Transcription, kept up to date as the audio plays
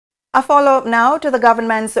A follow-up now to the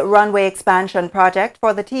government's runway expansion project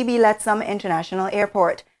for the TB Letsam International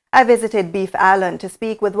Airport. I visited Beef Island to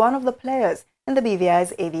speak with one of the players in the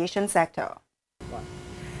BVI's aviation sector.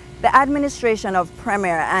 The administration of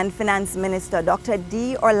Premier and Finance Minister Dr.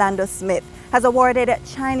 D. Orlando Smith has awarded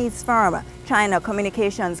Chinese firm China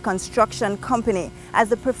Communications Construction Company as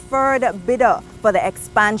the preferred bidder for the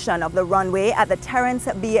expansion of the runway at the Terence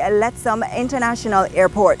B. Letsam International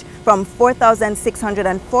Airport from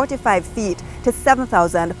 4,645 feet to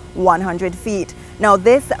 7,100 feet. Now,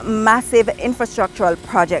 this massive infrastructural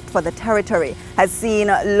project for the territory has seen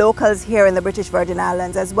locals here in the British Virgin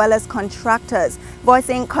Islands as well as contractors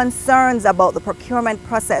voicing concerns about the procurement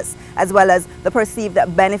process as well as the perceived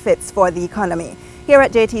benefits for the economy. Here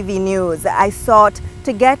at JTV News, I sought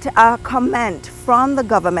to get a comment from the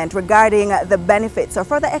government regarding the benefits or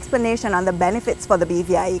further explanation on the benefits for the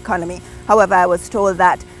BVI economy. However, I was told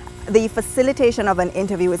that the facilitation of an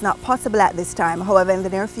interview is not possible at this time. However, in the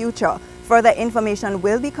near future, further information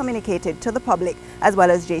will be communicated to the public as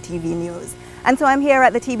well as JTV News. And so I'm here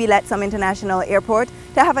at the TB Letsam International Airport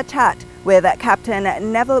to have a chat with Captain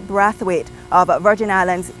Neville Brathwaite of Virgin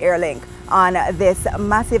Islands Airlink on this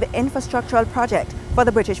massive infrastructural project for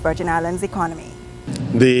the British Virgin Islands economy.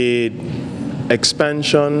 The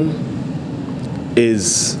expansion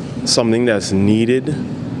is something that's needed,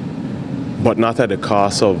 but not at the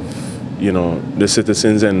cost of, the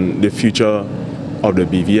citizens and the future of the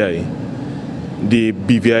BVI. The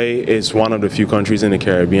BVI is one of the few countries in the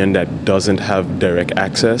Caribbean that doesn't have direct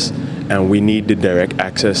access, and we need the direct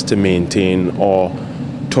access to maintain our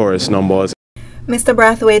tourist numbers. Mr.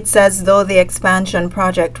 Brathwaite says though the expansion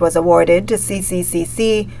project was awarded to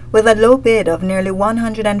CCCC with a low bid of nearly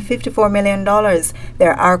 $154 million,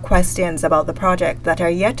 there are questions about the project that are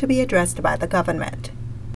yet to be addressed by the government.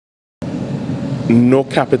 No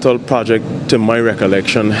capital project, to my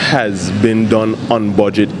recollection, has been done on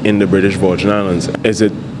budget in the British Virgin Islands. Is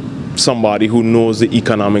it somebody who knows the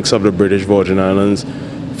economics of the British Virgin Islands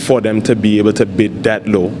for them to be able to bid that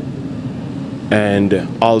low? And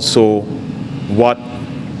also, what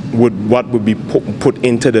would be put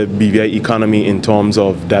into the BVI economy in terms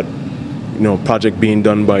of that project being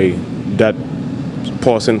done by that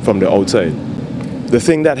person from the outside? The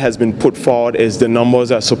thing that has been put forward is the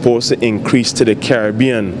numbers are supposed to increase to the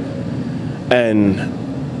Caribbean, and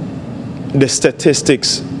the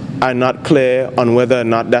statistics are not clear on whether or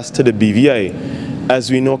not that's to the BVI. As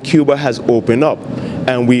we know, Cuba has opened up,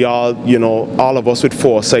 and we all, all of us with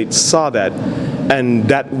foresight saw that, and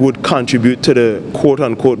that would contribute to the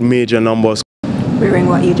quote-unquote major numbers. Hearing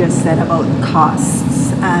what you just said about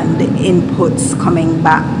costs and inputs coming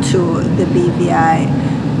back to the BVI,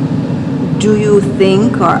 do you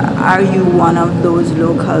think, or are you one of those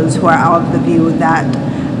locals who are of the view that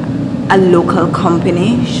a local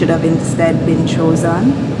company should have instead been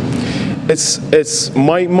chosen? It's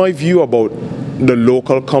my view about the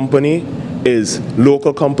local company is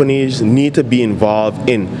local companies need to be involved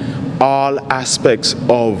in all aspects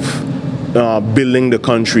of building the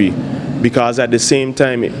country, because at the same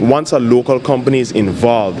time, once a local company is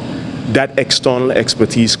involved, that external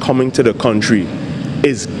expertise coming to the country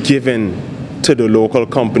is given to the local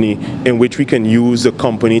company, in which we can use the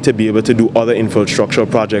company to be able to do other infrastructure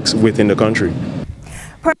projects within the country.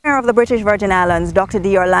 Premier of the British Virgin Islands, Dr.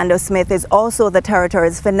 D. Orlando Smith, is also the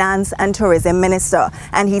territory's Finance and Tourism Minister,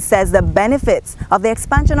 and he says the benefits of the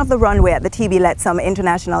expansion of the runway at the TB Letsam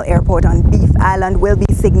International Airport on Beef Island will be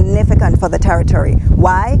significant for the territory.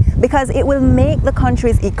 Why? Because it will make the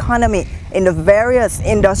country's economy in the various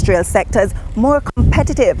industrial sectors more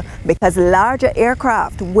competitive, because larger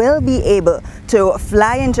aircraft will be able to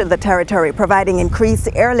fly into the territory, providing increased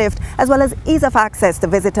airlift as well as ease of access to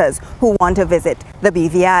visitors who want to visit the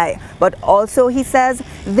BVI. But also, he says,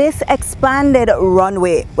 this expanded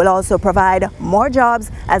runway will also provide more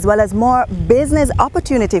jobs as well as more business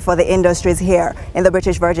opportunity for the industries here in the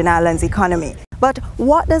British Virgin Islands economy. But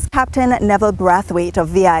what does Captain Neville Brathwaite of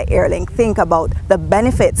VI Airlink think about the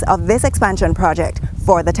benefits of this expansion project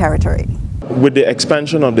for the territory? With the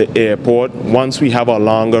expansion of the airport, once we have a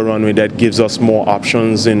longer runway, that gives us more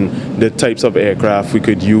options in the types of aircraft we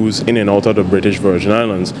could use in and out of the British Virgin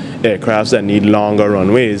Islands, aircrafts that need longer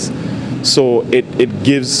runways. So it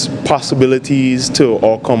gives possibilities to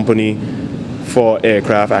our company for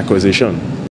aircraft acquisition.